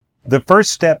The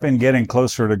first step in getting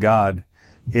closer to God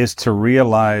is to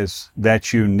realize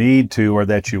that you need to or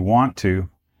that you want to.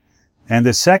 And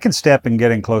the second step in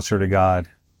getting closer to God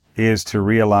is to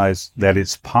realize that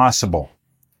it's possible.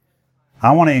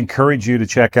 I want to encourage you to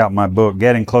check out my book,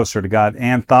 Getting Closer to God,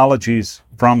 Anthologies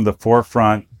from the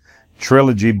Forefront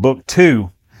Trilogy, Book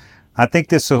 2. I think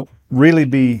this will really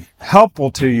be helpful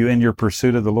to you in your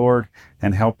pursuit of the Lord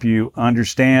and help you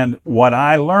understand what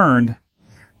I learned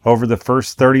over the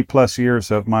first 30 plus years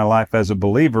of my life as a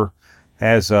believer,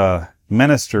 as a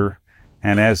minister,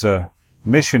 and as a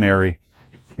missionary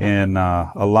in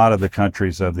a lot of the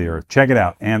countries of the earth. Check it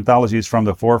out. Anthologies from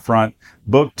the Forefront,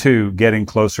 Book 2, Getting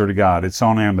Closer to God. It's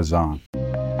on Amazon.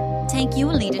 Take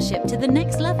your leadership to the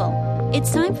next level.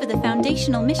 It's time for the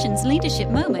Foundational Missions Leadership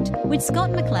Moment with Scott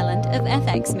McClelland of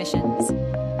FX Missions.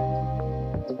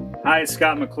 Hi, it's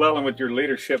Scott McClelland with your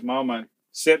Leadership Moment.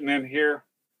 Sitting in here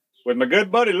with my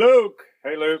good buddy Luke.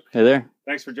 Hey, Luke. Hey there.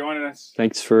 Thanks for joining us.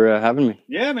 Thanks for having me.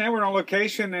 Yeah, man, we're on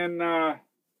location in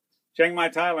Chiang Mai,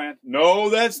 Thailand. No,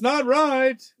 that's not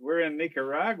right. We're in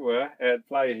Nicaragua at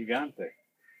Playa Gigante.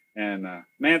 And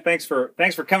man, thanks for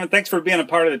coming. Thanks for being a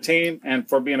part of the team and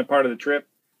for being a part of the trip.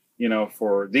 You know,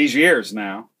 for these years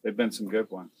now, they've been some good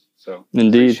ones. So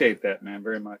Indeed. Appreciate that, man,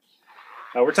 very much.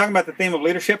 We're talking about the theme of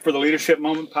leadership for the Leadership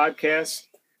Moment podcast.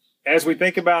 As we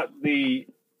think about the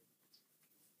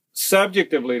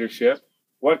subject of leadership,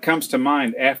 what comes to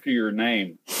mind after your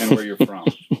name and where you're from?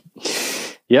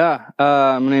 Yeah,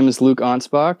 my name is Luke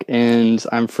Ansbach, and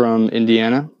I'm from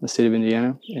Indiana, the state of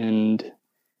Indiana. And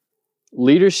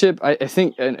leadership, I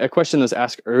think a question that was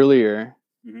asked earlier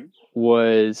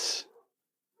was,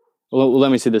 well, let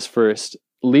me say this first.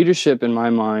 Leadership, in my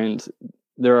mind,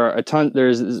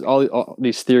 there's all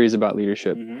these theories about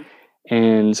leadership.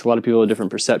 And a lot of people have different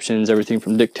perceptions, everything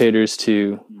from dictators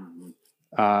to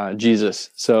Jesus.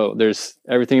 So there's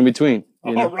everything in between.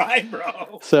 All right,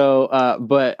 bro. So,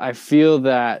 but I feel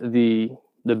that the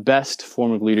best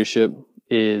form of leadership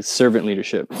is servant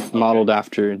leadership, modeled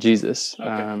after Jesus.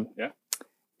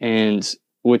 And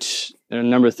which there are a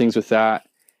number of things with that.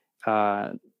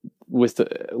 With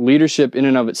the leadership in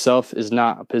and of itself is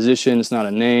not a position, it's not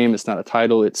a name, it's not a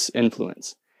title, it's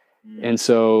influence. And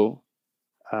so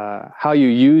how you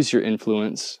use your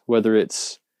influence, whether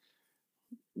it's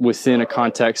within a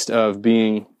context of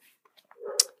being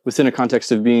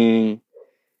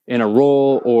in a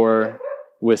role or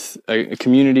with a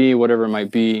community, whatever it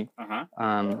might be,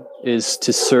 is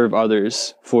to serve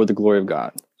others for the glory of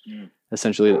God.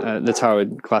 Essentially, that's how I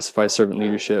would classify servant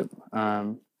leadership.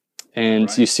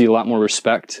 And you see a lot more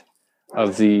respect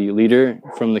of the leader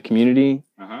from the community.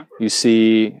 You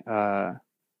see a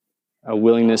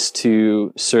willingness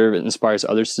to serve. It inspires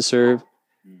others to serve.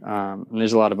 And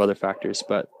there's a lot of other factors,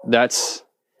 but that's,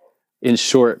 in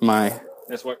short, my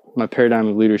paradigm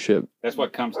of leadership. That's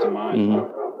what comes to mind.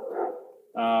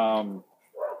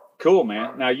 Cool,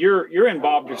 man. Now you're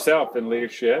involved yourself in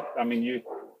leadership. I mean,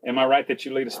 am I right that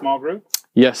you lead a small group?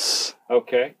 Yes.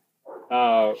 Okay.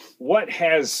 What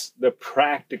has the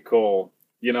practical,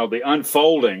 the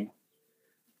unfolding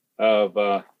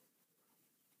of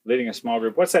leading a small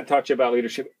group, what's that taught you about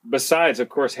leadership? Besides, of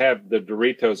course, have the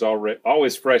Doritos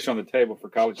always fresh on the table for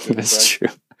college students. That's true.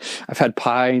 I've had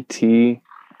pie, tea,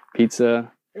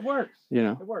 pizza. It works.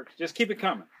 It works. Just keep it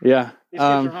coming. Yeah. These kids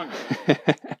are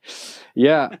hungry.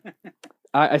 Yeah.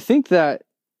 I think that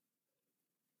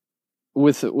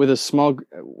with a small,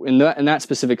 in that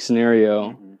specific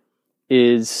scenario,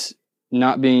 is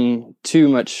not being too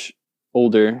much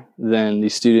older than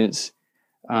these students,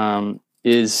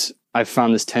 is I've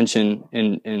found this tension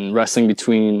in wrestling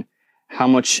between how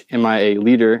much am I a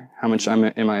leader, how much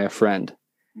am I a friend,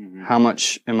 how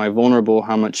much am I vulnerable,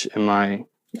 how much am I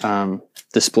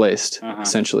displaced,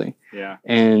 essentially. Yeah.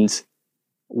 And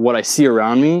what I see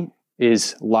around me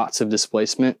is lots of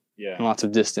displacement and lots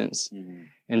of distance.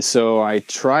 And so I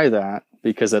try that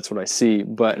because that's what I see.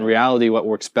 But in reality, what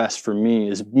works best for me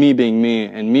is me being me,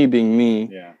 and me being me,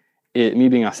 me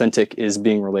being authentic is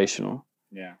being relational.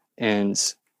 Yeah. And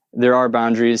there are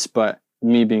boundaries, but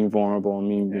me being vulnerable and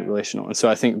me being relational. And so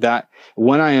I think that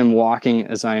when I am walking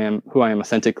as I am, who I am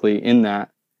authentically in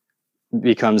that,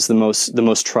 becomes the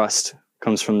most trust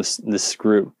comes from this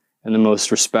group, and the most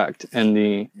respect and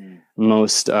the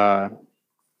most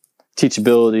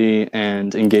teachability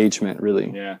and engagement, really.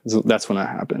 Yeah. That's when that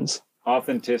happens.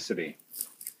 Authenticity.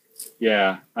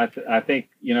 Yeah. I think,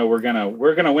 we're gonna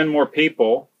win more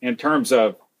people in terms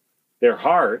of their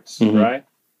hearts, right?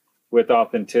 With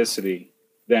authenticity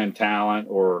than talent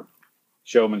or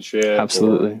showmanship.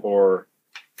 Absolutely. Or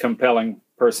compelling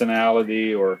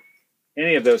personality or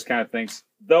any of those kind of things.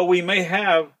 Though we may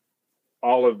have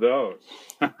all of those.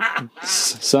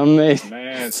 Some may,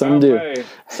 Man, some do. may.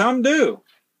 Some do.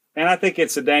 And I think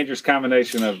it's a dangerous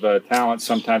combination of talent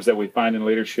sometimes that we find in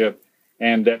leadership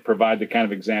and that provide the kind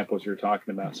of examples you're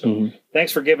talking about. So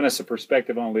thanks for giving us a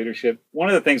perspective on leadership. One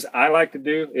of the things I like to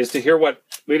do is to hear what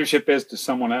leadership is to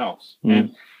someone else.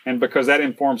 And because that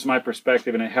informs my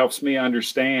perspective and it helps me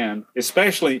understand,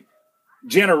 especially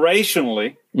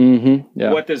generationally,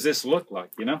 what does this look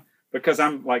like, you know? Because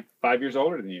I'm like 5 years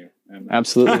older than you. And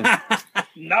Absolutely.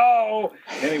 No.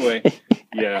 Anyway,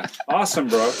 yeah. Awesome,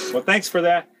 bro. Well, thanks for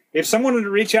that. If someone wanted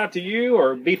to reach out to you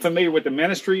or be familiar with the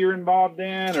ministry you're involved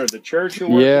in or the church you're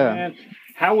working in,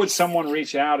 how would someone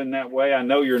reach out in that way? I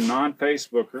know you're a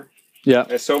non-Facebooker,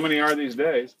 as so many are these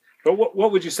days. But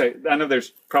what would you say? I know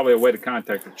there's probably a way to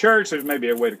contact the church. There's maybe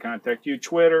a way to contact you,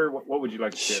 Twitter. What would you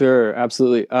like to share? Sure,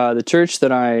 absolutely. The church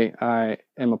that I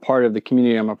am a part of, the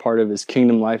community I'm a part of, is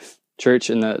Kingdom Life Church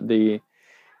in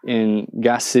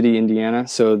Gas City, Indiana.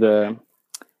 So the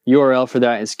URL for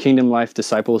that is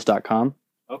kingdomlifedisciples.com.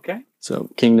 Okay. So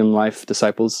Kingdom Life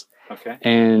Disciples. Okay.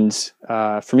 And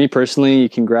for me personally, you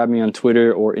can grab me on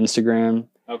Twitter or Instagram.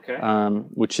 Okay.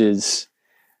 Which is,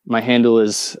 my handle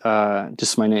is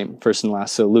just my name, first and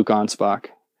last. So Luke Anspach,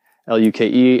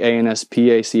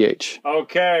 LukeAnspach.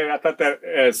 Okay. I thought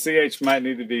that CH might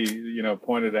need to be,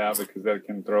 pointed out because that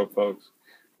can throw folks.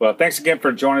 Well, thanks again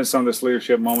for joining us on this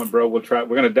leadership moment, bro. We're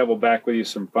going to double back with you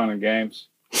some fun and games.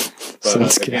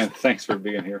 But again, thanks for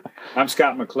being here. I'm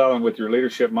Scott McClellan with your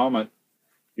leadership moment.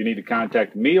 If you need to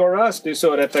contact me or us, do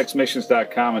so at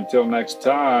fxmissions.com. Until next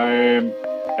time,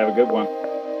 have a good one.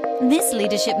 This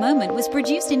leadership moment was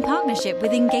produced in partnership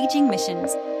with Engaging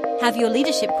Missions. Have your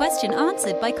leadership question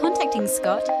answered by contacting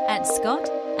Scott at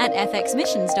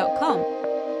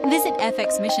fxmissions.com. Visit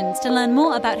FX Missions to learn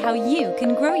more about how you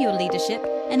can grow your leadership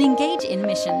and engage in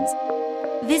missions.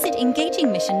 Visit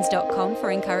engagingmissions.com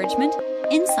for encouragement,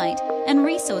 insight, and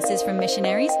resources from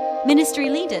missionaries, ministry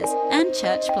leaders, and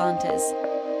church planters.